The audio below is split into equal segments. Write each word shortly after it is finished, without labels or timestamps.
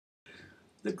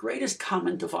The greatest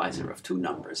common divisor of two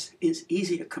numbers is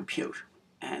easy to compute,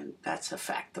 and that's a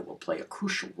fact that will play a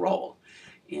crucial role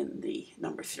in the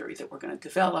number theory that we're going to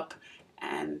develop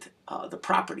and the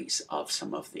properties of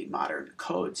some of the modern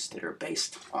codes that are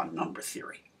based on number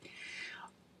theory.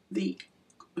 The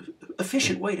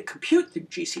efficient way to compute the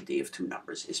GCD of two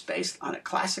numbers is based on a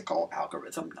classical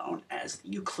algorithm known as the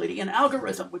Euclidean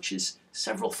algorithm, which is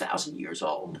several thousand years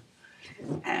old.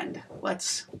 And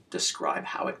let's describe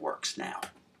how it works now.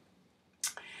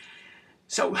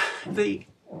 So the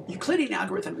Euclidean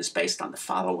algorithm is based on the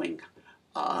following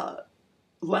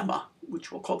lemma,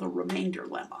 which we'll call the remainder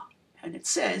lemma. And it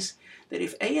says that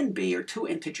if a and b are two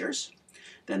integers,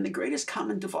 then the greatest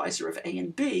common divisor of a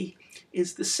and b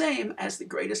is the same as the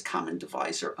greatest common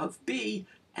divisor of b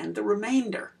and the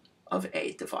remainder of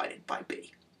a divided by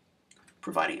b.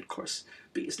 Providing, of course,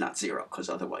 b is not 0, because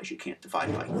otherwise you can't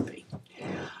divide by b.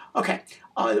 Okay,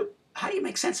 how do you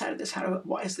make sense out of this?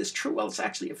 Why is this true? Well, it's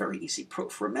actually a very easy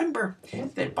proof. Remember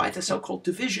that by the so-called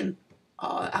division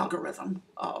algorithm,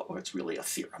 or it's really a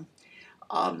theorem,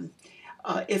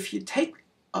 if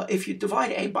you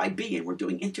divide a by b, and we're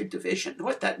doing interdivision,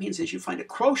 what that means is you find a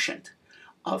quotient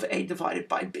of a divided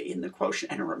by b, and the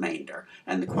quotient and a remainder.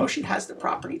 And the quotient has the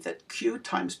property that q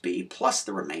times b plus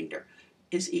the remainder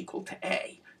is equal to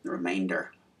a. The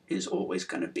remainder is always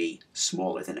going to be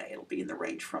smaller than a. It'll be in the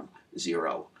range from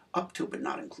 0 up to, but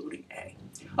not including a.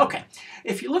 Okay,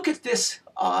 if you look at this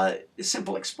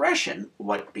simple expression,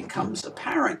 what becomes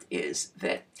apparent is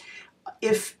that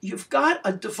if you've got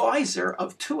a divisor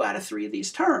of 2 out of 3 of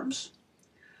these terms,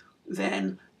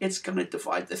 then it's going to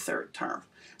divide the third term.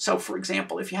 So, for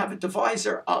example, if you have a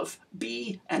divisor of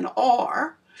b and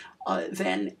r,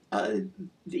 then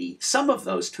the sum of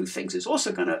those two things is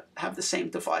also going to have the same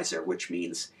divisor, which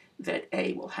means that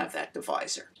a will have that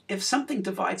divisor. If something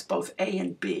divides both a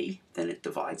and b, then it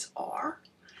divides r.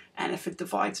 And if it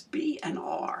divides b and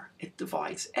r, it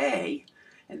divides a.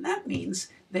 And that means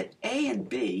that a and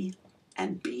b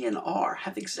and r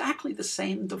have exactly the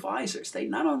same divisors. They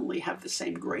not only have the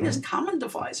same greatest common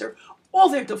divisor, all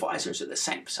their divisors are the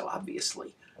same. So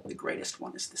obviously, the greatest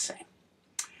one is the same.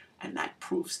 And that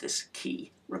proves this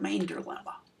key remainder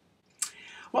lemma.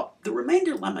 Well, the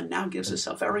remainder lemma now gives us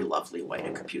a very lovely way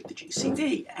to compute the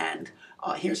GCD. And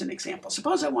here's an example.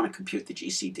 Suppose I want to compute the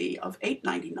GCD of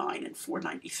 899 and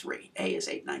 493. A is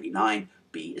 899,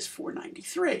 B is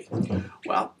 493.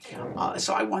 Well,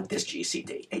 so I want this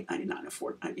GCD, 899 and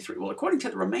 493. Well, according to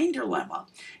the remainder lemma,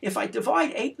 if I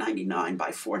divide 899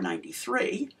 by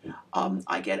 493,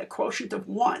 I get a quotient of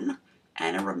 1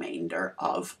 and a remainder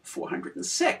of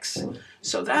 406.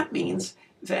 So that means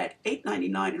that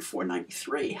 899 and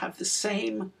 493 have the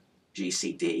same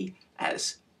GCD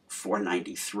as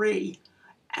 493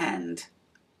 and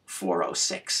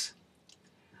 406.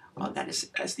 That is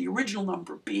as the original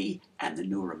number b and the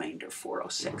new remainder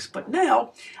 406. But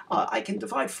now I can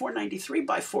divide 493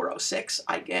 by 406.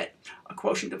 I get a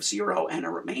quotient of 0 and a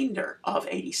remainder of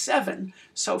 87.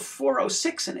 So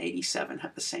 406 and 87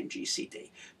 have the same GCD.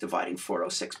 Dividing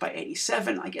 406 by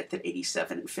 87, I get that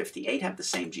 87 and 58 have the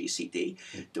same GCD.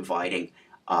 Dividing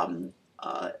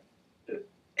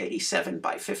 87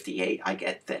 by 58, I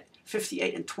get that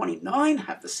 58 and 29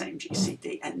 have the same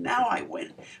GCD, and now I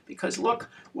win, because look,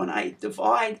 when I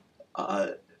divide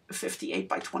 58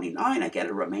 by 29, I get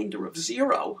a remainder of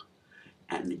 0,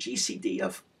 and the GCD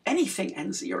of anything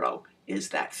and 0 is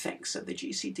that thing. So the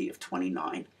GCD of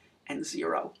 29 and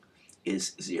 0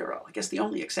 is 0. I guess the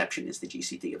only exception is the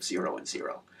GCD of 0 and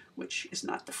 0, which is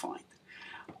not defined.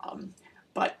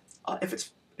 But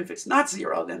if it's not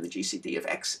 0, then the GCD of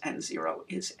x and 0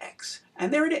 is x.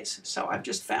 And there it is. So I've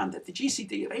just found that the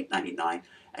GCD of 899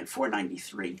 and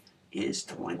 493 is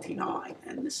 29.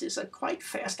 And this is a quite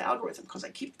fast algorithm, because I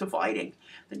keep dividing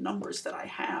the numbers that I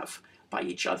have by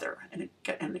each other, and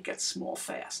it gets small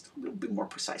fast. We'll be more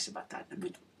precise about that in a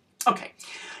minute. Okay,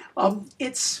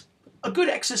 it's a good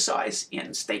exercise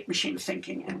in state machine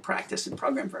thinking and practice and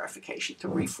program verification to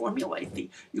reformulate the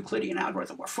Euclidean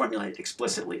algorithm, or formulate it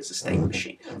explicitly as a state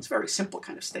machine. It's a very simple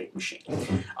kind of state machine.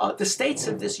 The states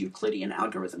of this Euclidean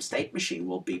algorithm state machine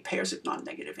will be pairs of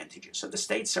non-negative integers. So the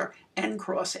states are n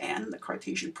cross n, the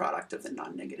Cartesian product of the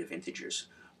non-negative integers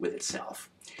with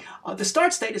itself. The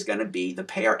start state is going to be the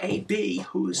pair AB,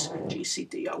 whose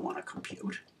GCD I want to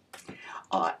compute.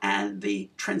 And the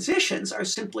transitions are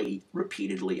simply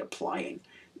repeatedly applying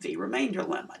the remainder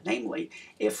lemma. Namely,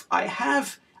 if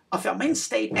I'm in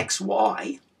state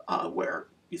xy, where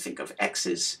you think of x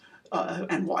as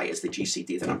and y as the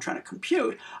GCD that I'm trying to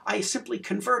compute, I simply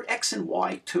convert x and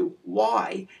y to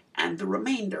y and the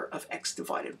remainder of x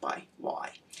divided by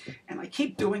y. And I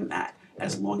keep doing that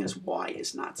as long as y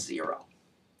is not 0.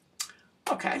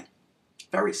 Okay,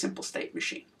 very simple state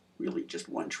machine, really just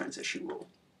one transition rule.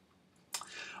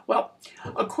 Well,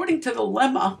 according to the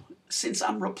lemma, since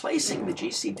I'm replacing the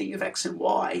GCD of x and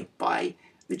y by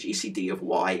the GCD of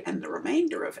y and the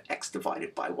remainder of x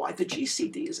divided by y, the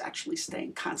GCD is actually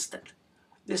staying constant.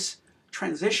 This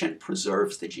transition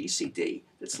preserves the GCD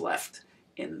that's left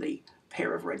in the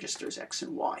pair of registers x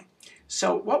and y.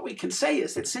 So what we can say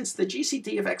is that since the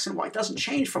GCD of x and y doesn't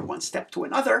change from one step to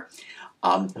another,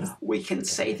 we can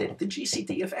say that the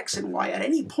GCD of x and y at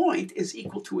any point is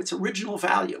equal to its original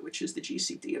value, which is the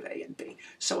GCD of a and b.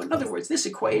 So in other words, this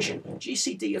equation,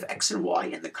 GCD of x and y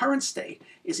in the current state,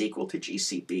 is equal to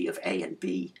GCD of a and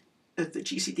b. The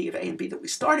GCD of a and b that we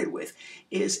started with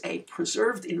is a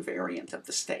preserved invariant of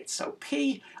the state. So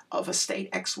P of a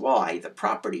state xy, the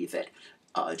property that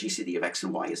GCD of x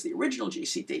and y is the original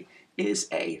GCD, is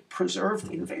a preserved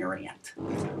invariant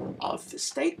of the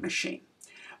state machine.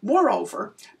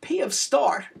 Moreover, P of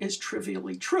start is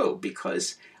trivially true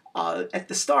because at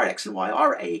the start x and y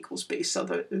are a equals b, so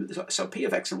P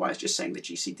of x and y is just saying that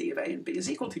GCD of a and b is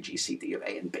equal to GCD of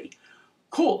a and b.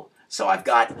 Cool. So I've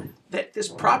got that this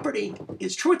property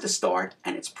is true at the start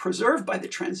and it's preserved by the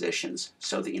transitions,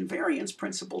 so the invariance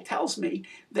principle tells me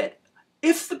that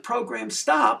if the program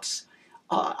stops,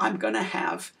 I'm going to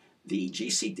have the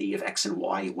GCD of x and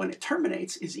y when it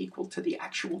terminates is equal to the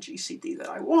actual GCD that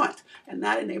I want. And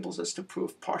that enables us to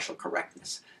prove partial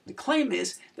correctness. The claim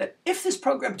is that if this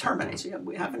program terminates,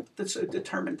 we haven't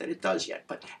determined that it does yet,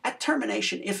 but at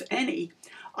termination, if any,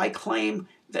 I claim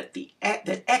that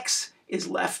that x is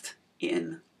left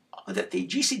in, that the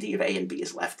GCD of a and b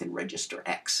is left in register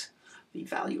x. The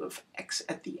value of x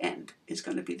at the end is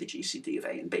going to be the GCD of a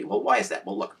and b. Well, why is that?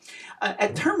 Well, look,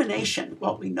 at termination,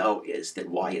 what we know is that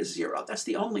y is 0. That's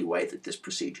the only way that this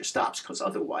procedure stops, because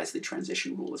otherwise the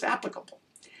transition rule is applicable.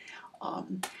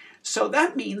 So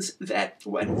that means that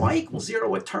when y equals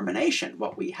 0 at termination,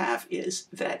 what we have is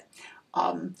that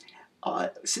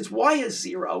since y is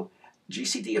 0,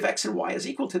 GCD of x and y is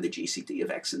equal to the GCD of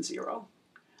x and 0,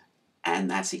 and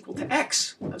that's equal to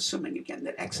x, assuming again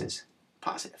that x is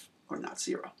positive or not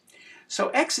 0. So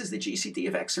x is the GCD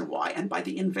of x and y, and by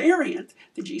the invariant,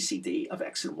 the GCD of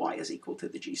x and y is equal to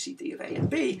the GCD of a and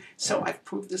b, so I've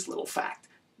proved this little fact.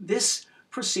 This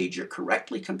procedure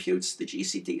correctly computes the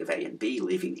GCD of a and b,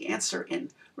 leaving the answer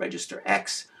in register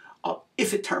x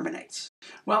if it terminates.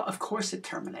 Well, of course it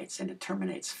terminates, and it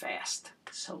terminates fast.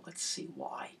 So let's see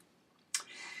why.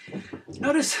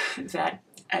 Notice that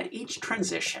at each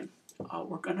transition,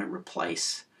 we're going to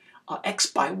replace x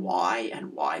by y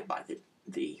and y by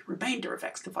the remainder of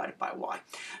x divided by y.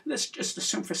 Let's just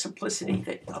assume for simplicity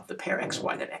that of the pair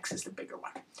xy that x is the bigger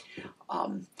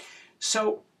one.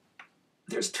 So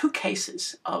there's two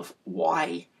cases of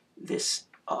why these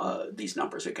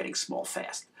numbers are getting small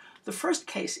fast. The first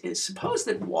case is, suppose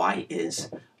that y is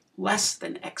less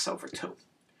than x over 2,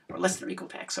 or less than or equal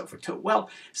to x over 2. Well,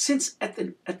 since at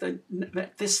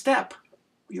this step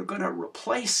you're going to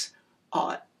replace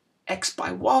x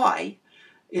by y,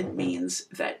 it means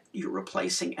that you're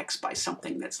replacing x by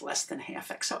something that's less than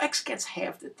half x. So x gets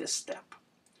halved at this step.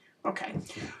 Okay.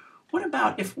 What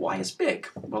about if y is big?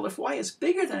 Well, if y is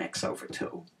bigger than x over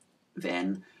 2,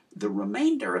 then the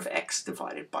remainder of x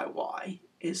divided by y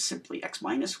is simply x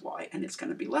minus y, and it's going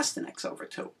to be less than x over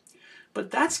 2.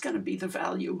 But that's going to be the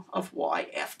value of y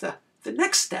after the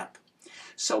next step.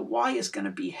 So y is going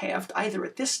to be halved either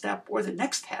at this step or the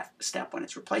next step when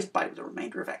it's replaced by the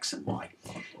remainder of x and y.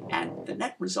 And the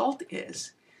net result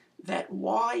is that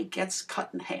y gets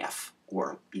cut in half,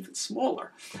 or even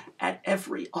smaller, at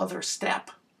every other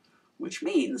step, which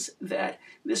means that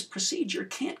this procedure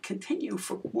can't continue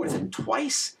for more than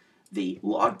twice the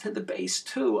log to the base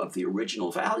 2 of the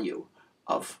original value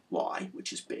of y,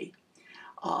 which is b,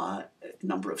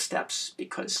 number of steps,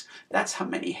 because that's how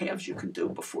many halves you can do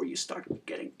before you start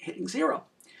hitting 0.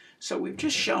 So we've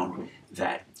just shown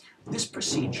that this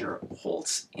procedure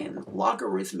halts in a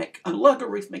logarithmic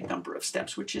number of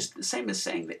steps, which is the same as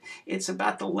saying that it's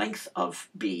about the length of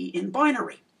b in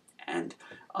binary, and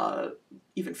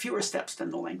even fewer steps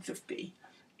than the length of b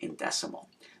in decimal.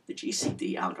 The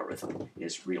GCD algorithm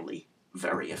is really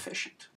very efficient.